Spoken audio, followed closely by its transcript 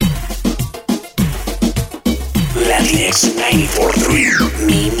Djromanloyamx 94.3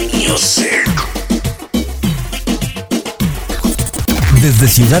 Me Music. Desde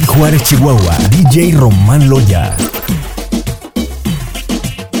Ciudad Juárez, Chihuahua, DJ Román Loya.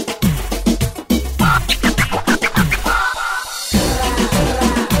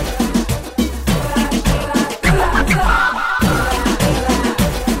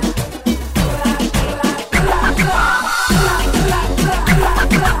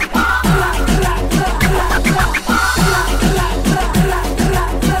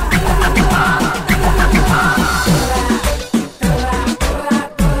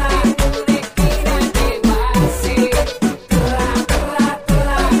 See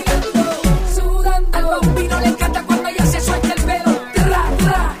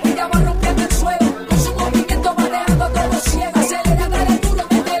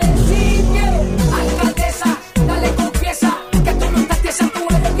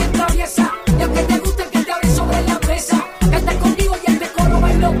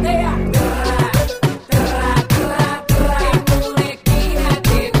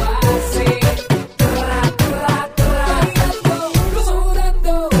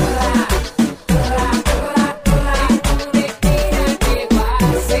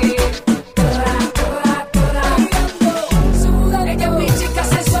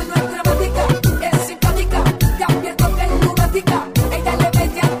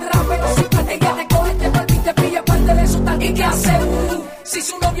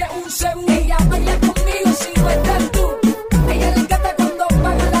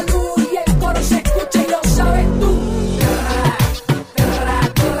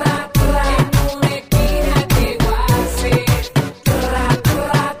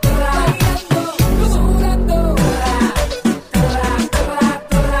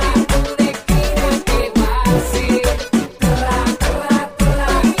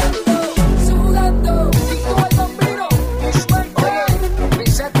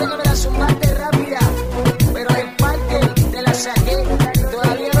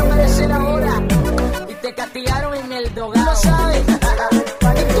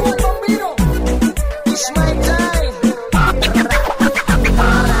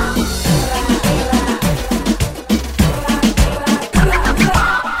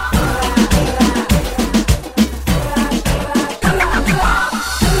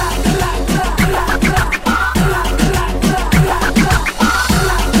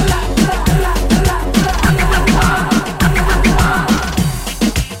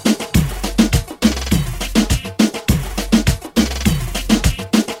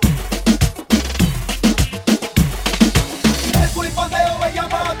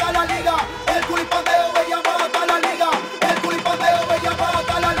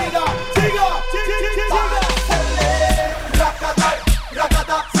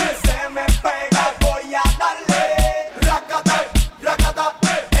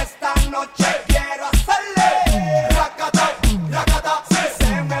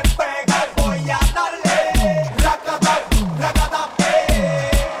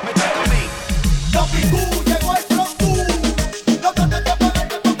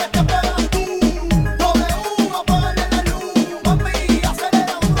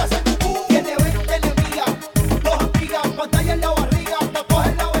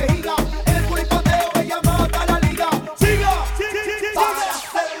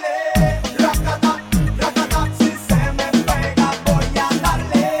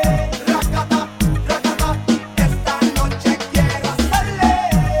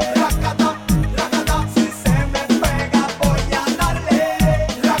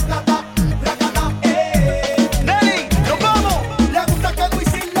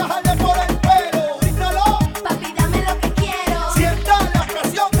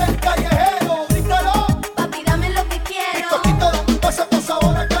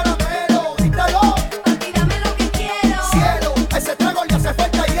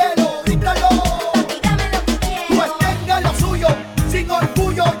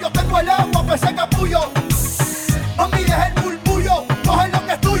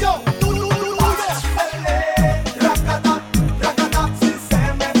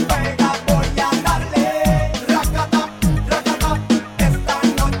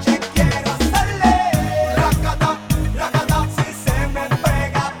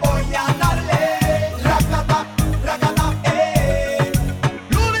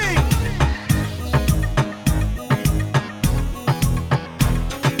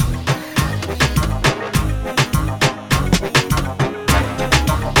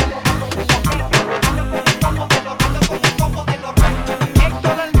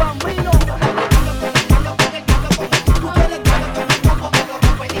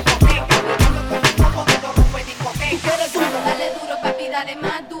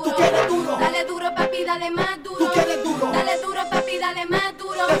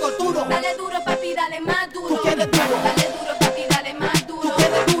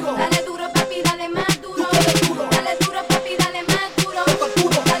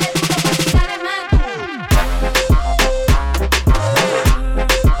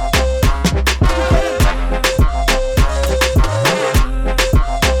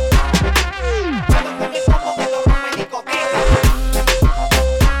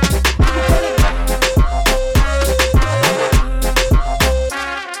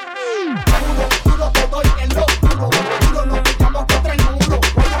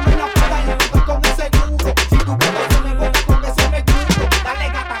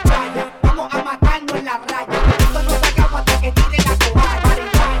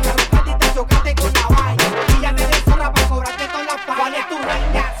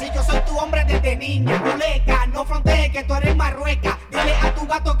Muévete niña, muleca, no frontees que tú eres marrueca. Dile a tu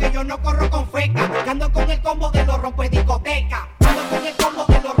gato que yo no corro con feca. Que ando con el combo de los rompediscoteca. Ando con el combo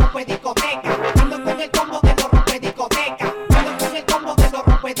de los rompediscoteca. Ando con el combo de los rompediscoteca. Ando con el combo de los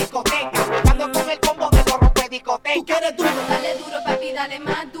rompediscoteca. Ando con el combo de los rompediscoteca. Tú quieres duro, dale duro papi, dale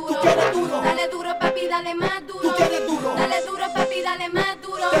más duro. Tú quieres duro, dale duro papi, dale más duro. Tú quieres duro, dale duro papi, dale más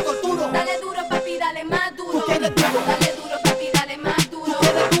duro. te torturo, Dale duro papi, dale más duro. Tú quieres duro, dale duro papi, dale más duro. Tú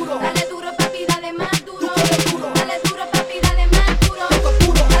quieres duro, dale duro papi, dale más duro. Tú quieres duro, dale duro papi, dale más duro. te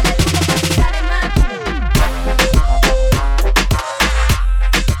torturo, Dale duro papi, dale más duro.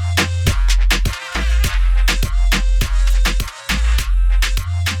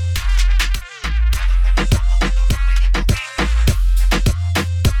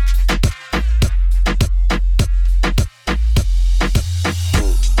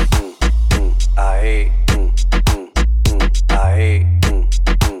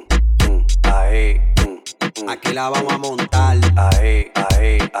 Aquí la vamos a montar. Ahí,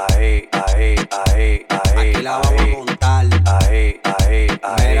 ahí, ahí, ahí, ahí, ahí. Aquí la vamos a montar. Ahí, ahí,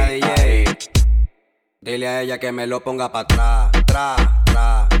 ahí. Mira, DJ, dile a ella que me lo ponga pa' atrás. Tra,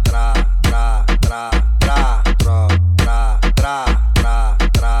 tra, tra, tra, tra, tra, tra, tra, tra, tra,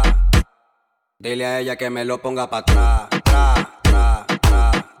 tra. Dile a ella que me lo ponga pa' atrás. Tra, tra,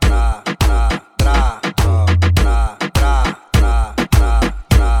 tra, tra, tra, tra, tra, tra, tra, tra,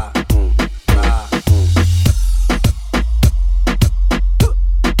 tra, tra.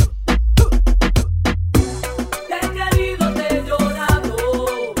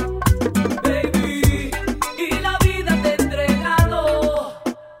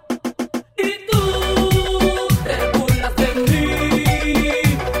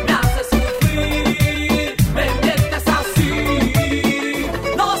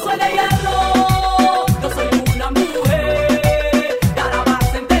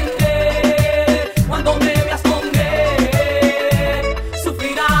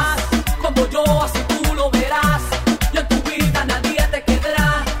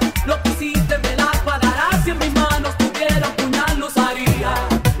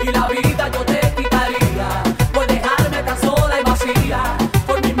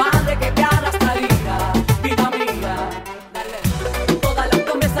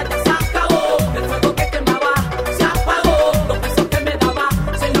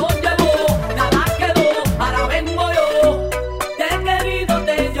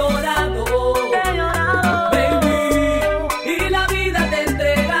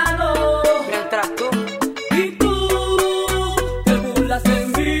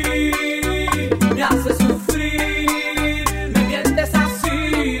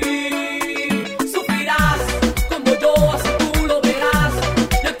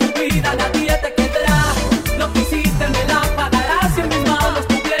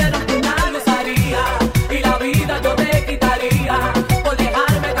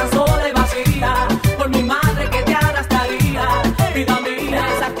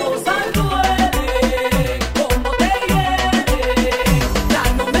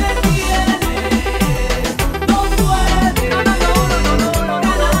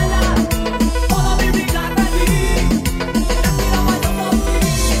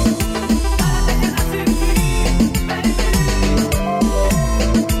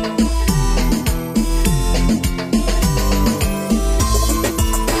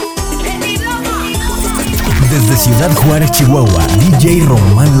 Desde Ciudad Juárez, Chihuahua, DJ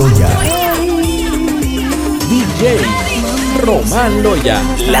Djromanloyamx. DJ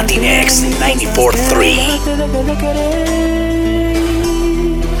Djromanloyamx. Latinx 94.3.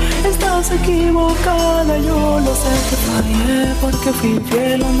 Estás equivocada, yo lo sé, te fallé porque fui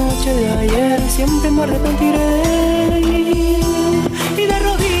infiel la noche de ayer. Siempre me arrepentiré y de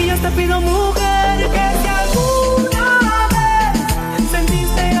rodillas te pido, mujer, que si alguna vez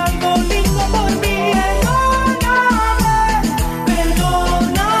sentiste algo lindo por mí,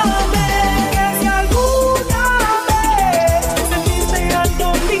 perdóname, que si alguna vez sentiste algo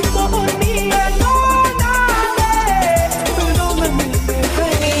lindo por mí, perdóname,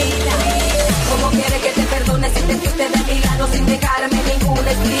 bebé. ¿Cómo quieres que te perdone si te fuiste de mi lado sin dejarme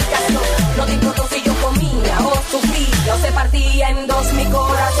ninguna explicación? No te importó si yo comía o sufría o se partía en dos mi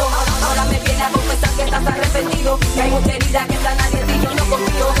corazón. Ahora me viene a confesar que estás arrepentido, que hay mucha herida que está nadie y yo no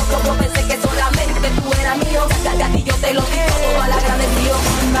confío. Yo pensé que solamente tú eras mío, ya a ti yo te lo digo todo al agradecido.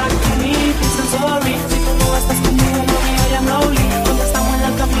 Come back to me, please I'm sorry. Si tú no estás conmigo, mami, I am lonely. Cuando estamos en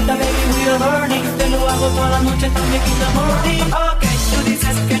la camita, baby, we are burning. Te lo hago toda la noche, también quita morning. Ok, tú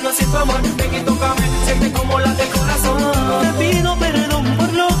dices que no siento amor, ven y tócame, siente como late el corazón. Te pido perdón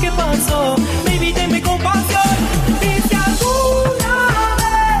por lo que pasó, baby, tenme compasión. Y si alguna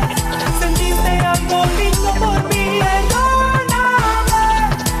vez sentiste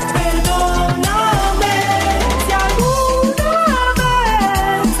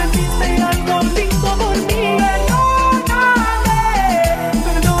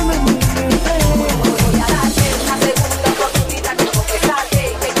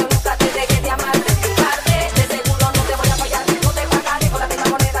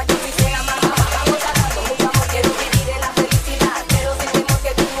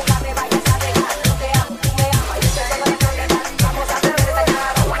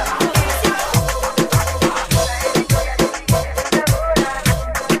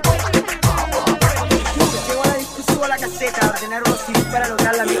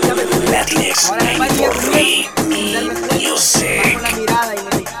Latinx 94.3 Music.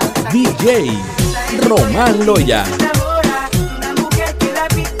 DJ Román Loya.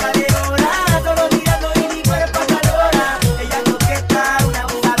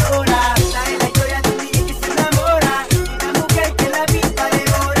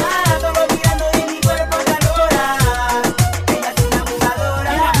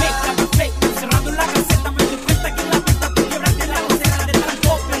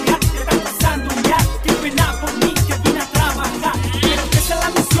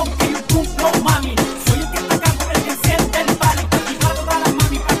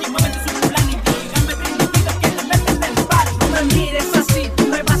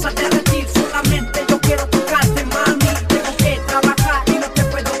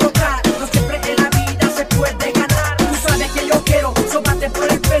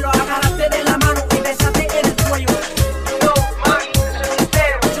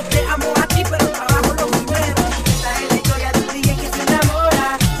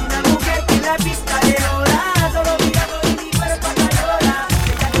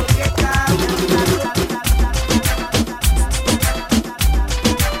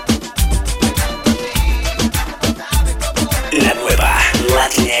 La nueva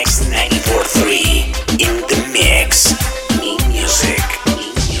Latinx 94.3 in the mix. Music.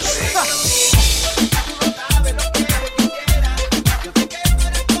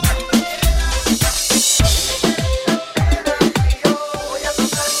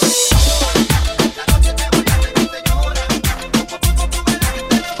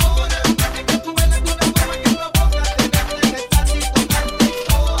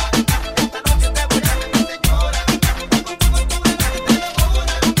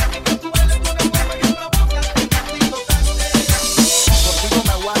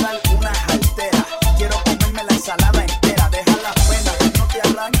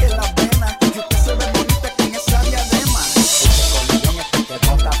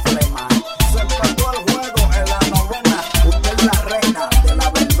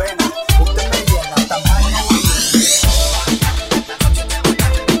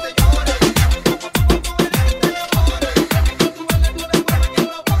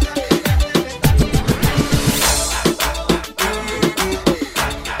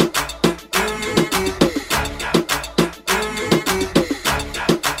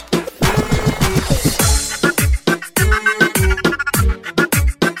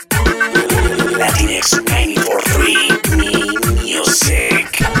 Latinx 94.3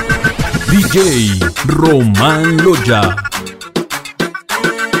 Music. DJ Román Loya.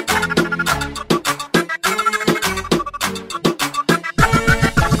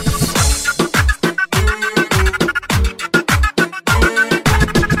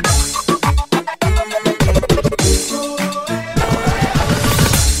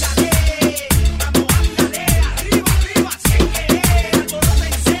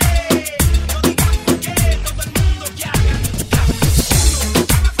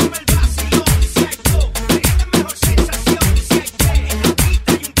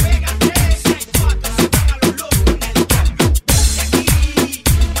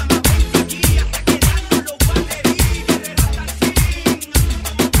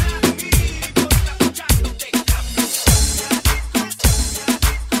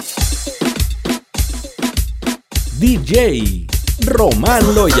 DJ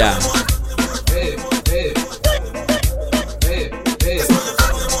Román Loya.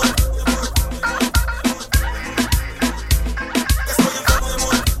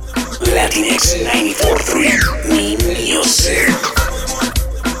 Latinx 94.3 Music.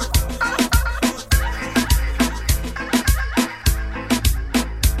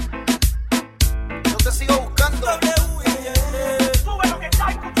 Yo te sigo buscando. Sube lo que está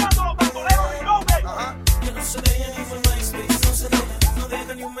escuchando los bandoleros y Robert. Ajá. Yo no sé de ella ni por MySpace, no sé de ella, no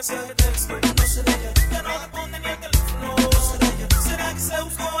deja ni un mensaje de texto, no sé de ella, ya no responde ni el teléfono, no sé de ella, será que se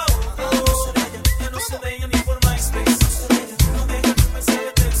buscó a otro, no sé de ella, ya no sé de ella ni por MySpace, no sé de ella, no deja ni un mensaje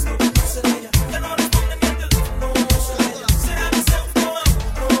de texto, no sé de ella, ya no responde ni el teléfono, no sé de ella, será que se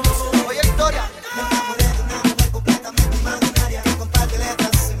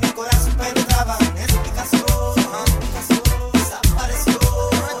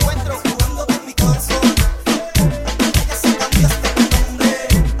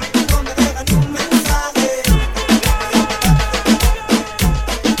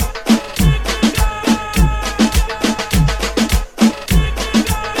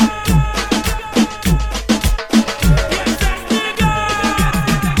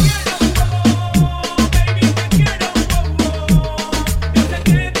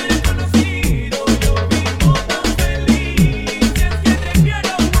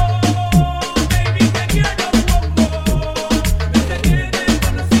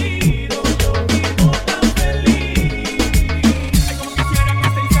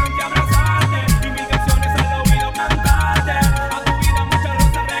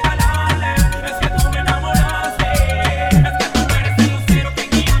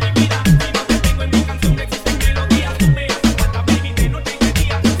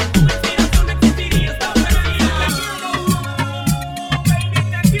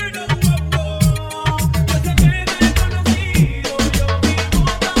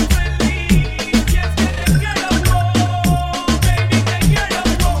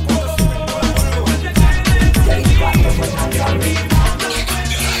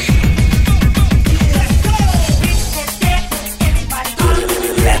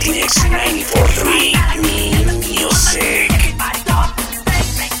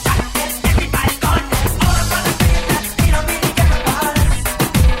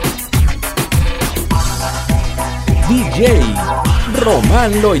DJ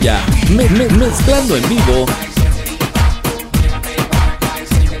Román Loya, mezclando en vivo.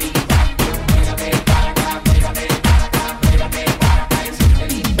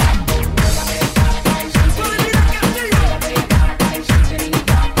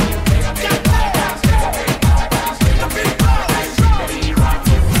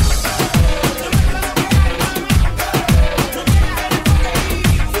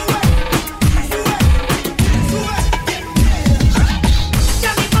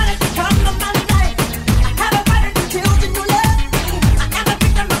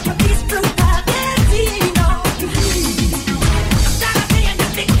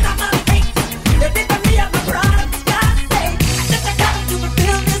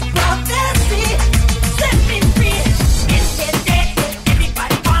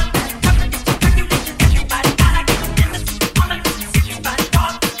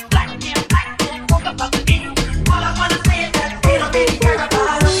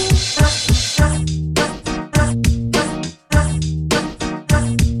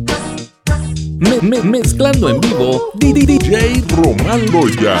 Mezclando en vivo, DJ Román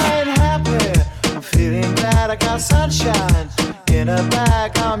Loya. I'm feeling glad I got sunshine in a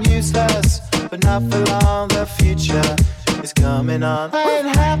bag. I'm useless, but not for long. The future is coming on. I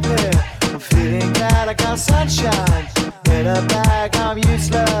ain't happy. I'm feeling glad I got sunshine in a bag. I'm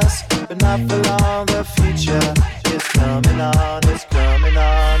useless, but not for long. The future is coming on. It's coming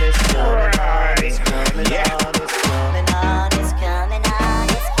on. It's coming on. It's coming on. It's coming on. It's coming on.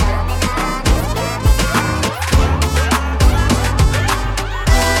 It's coming on.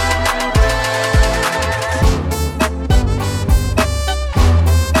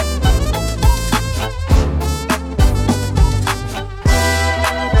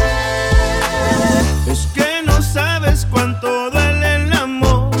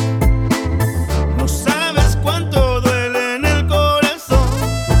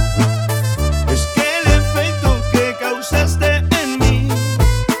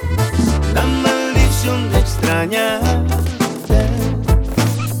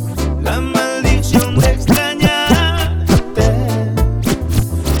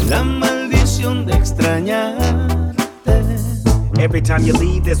 Every time you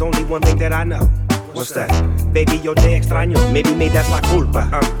leave, there's only one thing that I know. What's that? Baby, yo te extraño. Maybe me, that's la culpa.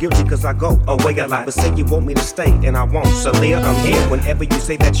 I'm guilty cause I go away a lot. But say you want me to stay, and I won't. So Leah, I'm here whenever you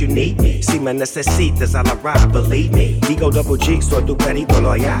say that you need me. Si me necesitas, I'll arrive, believe me. Digo double G, soy tu perito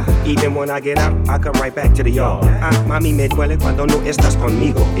loyal. Even when I get out, I come right back to the yard. Mami, me duele cuando no estás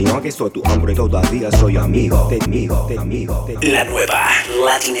conmigo. Y aunque soy tu hombre, todavía soy amigo. Amigo. La nueva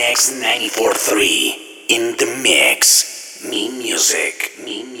Latinx 94.3 in the mix. Me music.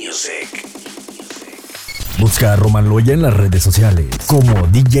 Busca a Román Loya en las redes sociales como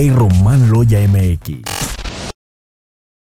DJ Djromanloyamx.